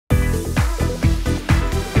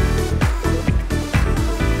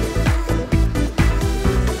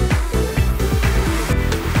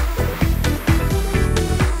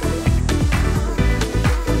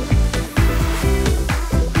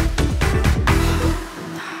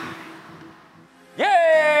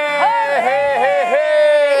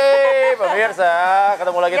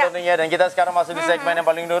lagi tentunya. Dan kita sekarang masuk di segmen yang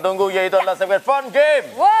paling ditunggu, yaitu adalah segmen Fun Game.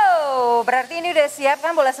 Wow, berarti ini udah siap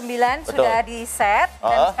kan bola 9, sudah di set.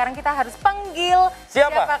 Dan sekarang kita harus panggil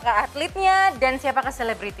siapakah atletnya dan siapakah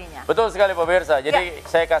selebritinya. Betul sekali pemirsa. Jadi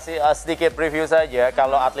saya kasih sedikit preview saja.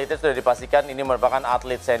 Kalau atletnya sudah dipastikan ini merupakan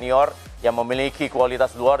atlet senior yang memiliki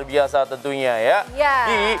kualitas luar biasa tentunya ya.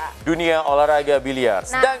 Di dunia olahraga biliar.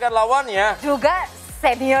 Sedangkan lawannya juga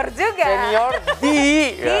senior juga. Senior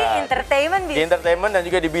di entertainment. Di entertainment dan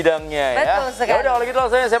juga di bidangnya ya. Betul sekali. Yaudah kalau gitu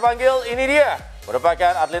langsung saya panggil, ini dia.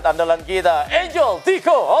 Merupakan atlet andalan kita, Angel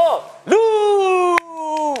Ticoalu.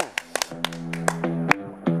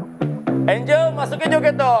 Angel, masukin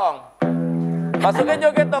joget dong. Masukin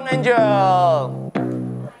joget dong, Angel.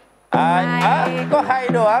 Hai. Kok hai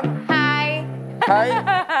doang? Hai. Hai.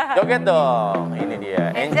 Joget dong. Ini dia,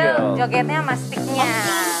 Angel. Jogetnya sama sticknya.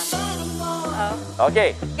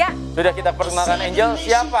 Oke, sudah kita perkenalkan Angel.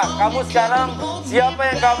 Siapa? Kamu sekarang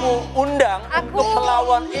siapa yang kamu undang untuk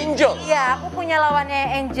melawan Angel? Iya, aku punya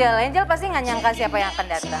lawannya Angel. Angel pasti nggak nyangka siapa yang akan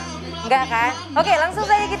datang. Enggak kan? Oke, langsung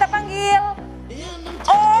saja kita panggil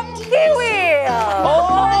Om Kiwil.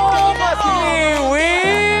 Oh, Mas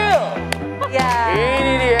Kiwil. Ya.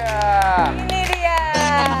 Ini dia. Ini dia.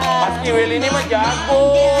 Mas Kiwil ini mah jago.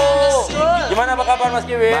 Gimana apa kabar Mas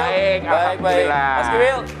Kiwil? Baik, baik.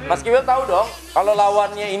 Mas Kiwil tahu dong kalau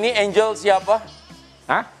lawannya ini Angel siapa?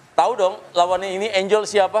 Hah? Tahu dong lawannya ini Angel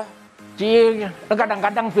siapa? Cing,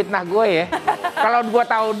 kadang-kadang fitnah gue ya. Kalau gue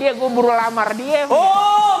tahu dia, gue buru lamar dia.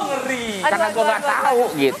 Oh, ngeri. Karena gue nggak tahu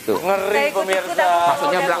gitu. Ngeri pemirsa.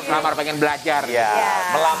 Maksudnya lamar pengen belajar. Ya,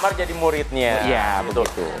 melamar jadi muridnya. Iya, betul.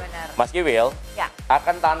 Mas Kiwil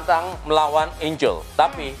akan tantang melawan Angel.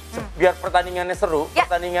 Tapi biar pertandingannya seru,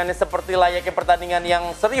 pertandingannya seperti layaknya pertandingan yang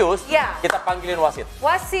serius, kita panggilin wasit.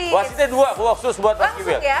 Wasitnya 2 khusus buat Mas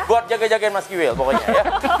Kiwil. Buat jaga-jagain Mas Kiwil pokoknya ya.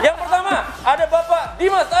 Yang pertama ada Bapak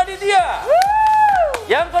Dimas Aditya.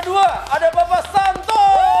 Yang kedua ada Bapak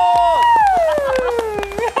Santos.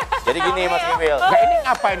 Jadi gini Mas Kiwil. Nah, ini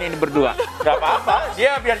ngapain ini berdua? Gak apa-apa,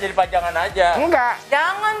 dia biar jadi pajangan aja. Enggak.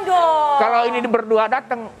 Jangan dong. Kalau ini berdua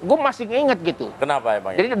datang, gue masih nginget gitu. Kenapa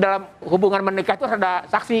emang? Jadi dalam hubungan menikah itu ada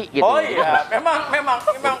saksi gitu. Oh iya, memang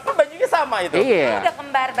bajunya sama itu. Iya. Udah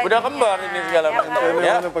kembar bajunya. Udah kembar ini segala macam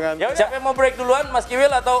ya. Siapa yang mau break duluan, Mas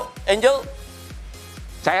Kiwil atau Angel?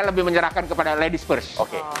 Saya lebih menyerahkan kepada ladies first.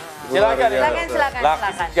 Oke. Silakan. Laki silakan.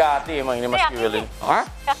 sejati emang ini Mas Kiwil ini. Hah?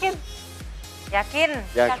 Yakin.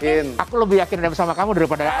 Aku lebih yakin sama kamu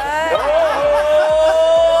daripada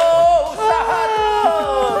usaha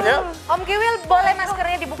tuh. Ya. Om Kiwil boleh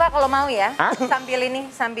maskernya dibuka kalau mau ya.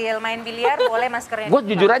 Sambil main biliar boleh maskernya. Gue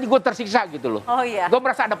jujur aja gue tersiksa gitu loh. Oh iya. Gue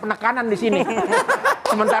merasa ada penekanan di sini.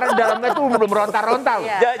 Sementara di dalamnya tuh belum rontal-rontal.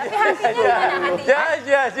 Tapi hatinya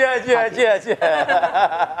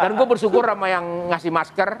Dan gue bersyukur sama yang ngasih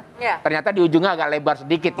masker. Ternyata di ujungnya agak lebar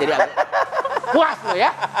sedikit. Jadi puas lo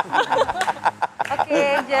ya. Oke,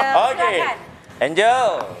 Angel. Silakan.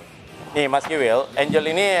 Angel. Nih Mas Kiwil, Angel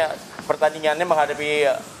ini pertandingannya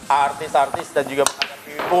menghadapi artis-artis dan juga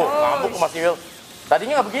menghadapi ngambuk Mas Kiwil.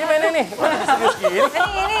 Tadinya nggak begini mainnya nih, kok jadi serius gini?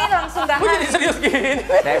 Ini langsung gak. Kok jadi serius gini?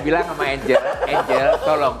 Saya bilang sama Angel,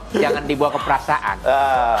 tolong jangan dibawa ke perasaan.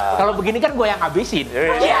 Kalau begini kan gue yang habisin.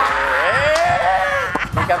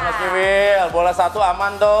 Ikat Mas Kiwil, bola 1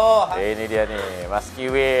 aman tuh. Ini dia nih, Mas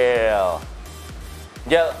Kiwil.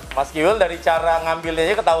 Angel, Mas Kiwil dari cara ngambilnya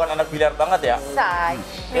aja ketahuan anak biliar banget ya?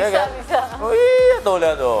 Bisa. Oh iya tuh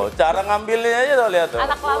lihat tuh, cara ngambilnya aja tuh lihat tuh.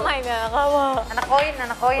 Anak lama ini, anak lama. Anak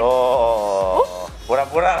koin. Oh,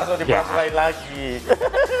 pura-pura langsung diperasalain lagi.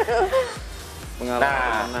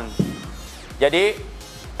 Pengalaman. Jadi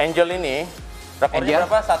Angel ini rekornya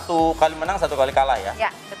berapa? 1 kali menang, 1 kali kalah ya? Ya,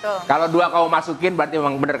 betul. Kalau 2 kamu masukin berarti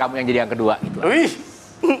memang bener kamu yang jadi yang kedua gitu. Wih.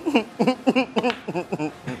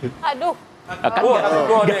 Aduh.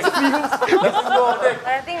 Langsung godek.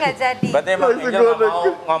 Berarti nggak jadi. Berarti emang Angel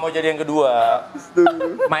nggak mau jadi yang kedua.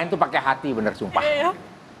 Main tuh pakai hati bener sumpah.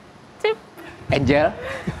 Angel.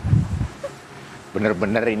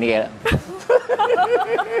 Bener-bener ini ya.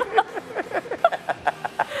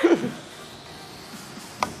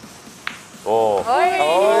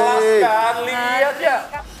 Kan lihat ya.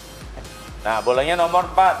 Nah, bolanya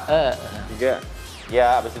nomor 4. 3.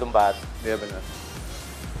 Ya, habis itu 4. Iya benar.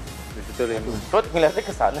 Di situ 5. Kok ngeliatnya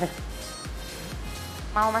ke sana?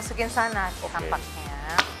 Mau masukin sana tampaknya.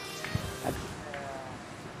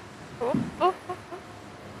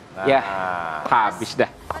 Nah. Ya, habis dah.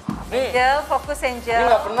 Angel, fokus Angel. Ini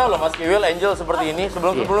nggak pernah loh Mas Kiwil Angel seperti ini.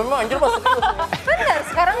 Sebelum-sebelumnya Angel masih serius. Benar,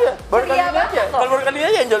 sekarang Baru kali ini aja. Kalau baru kali ini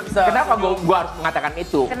aja Angel bisa. Kenapa gue harus mengatakan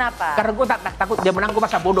itu? Kenapa? Karena gue takut dia menang, gue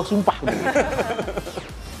masa bodoh sumpah.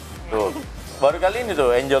 Tuh. Baru kali ini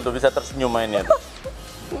tuh Angel tuh bisa tersenyum mainnya tuh.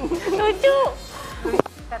 Lucu.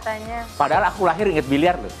 Katanya. Padahal aku lahir inget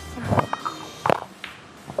biliar loh.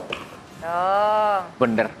 Dong.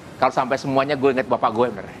 Bener. Kalau sampai semuanya gue inget bapak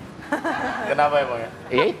gue bener. Kenapa emangnya?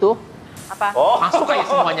 Ya itu. Apa? Oh. Masuk kayak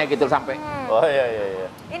semuanya gitu sampai. Oh iya.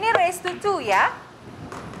 Ini race to 2 ya?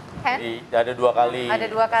 Kan? Ada 2 kali. Ada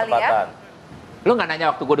 2 kali kesempatan. ya? Lu nggak nanya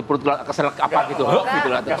waktu gue di perut keselak apa gitu, gitu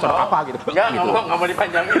lah, keselak apa gitu. Enggak, gitu. nggak mau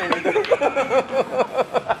dipanjangin ini.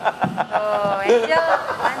 Tuh, Angel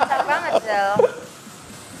lancar banget, Jel.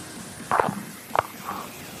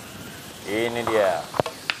 Ini dia.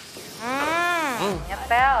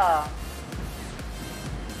 Nyetel.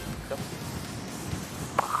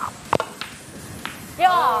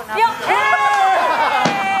 Yo.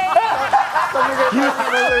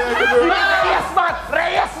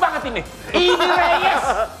 Reyes banget ini. Ini Reyes.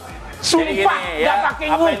 Sumpah, nggak pakai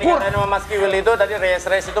ngukur. Apa yang dikatakan sama Mas Kiwil itu tadi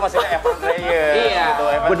Reyes itu maksudnya Evan Reyes. Iya, gitu.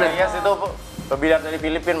 Evan bener. Reyes itu pembiliar dari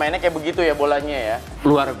Filipina, mainnya kayak begitu ya bolanya ya.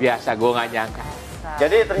 Luar biasa, gue nggak nyangka.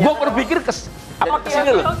 Jadi ternyata Gue berpikir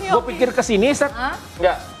kesini loh. Gue pikir kesini,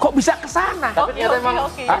 enggak. kok bisa kesana? Tapi ternyata emang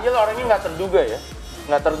Angel orangnya nggak terduga ya.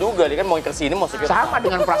 Nggak terduga, dia kan mau kesini mau sekir. Sama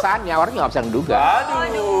dengan perasaannya, orangnya nggak bisa menduga.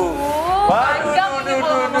 Aduh.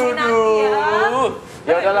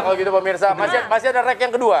 Ya udahlah kalau gitu pemirsa, masih ada rek yang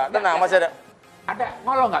kedua, tenang masih ada. Ada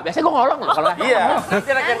ngolong nggak? Biasanya gue ngolong loh kalau Iya, nanti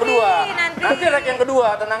rek yang kedua. Nanti rek yang kedua,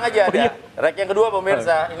 tenang aja ada. Rek yang kedua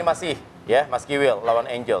pemirsa, ini masih ya Mas Kiwil lawan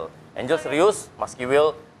Angel. Angel serius, Mas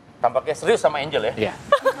Kiwil tampaknya serius sama Angel ya? Iya,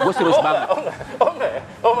 gue serius banget. Enggak ya?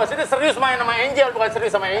 Oh maksudnya serius main sama Angel, bukan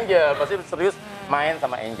serius sama Angel. Pasti serius main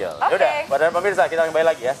sama Angel. Yaudah, pada pemirsa kita kembali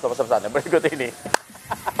lagi ya, ke pesan-pesan berikut ini.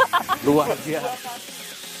 Luar biasa.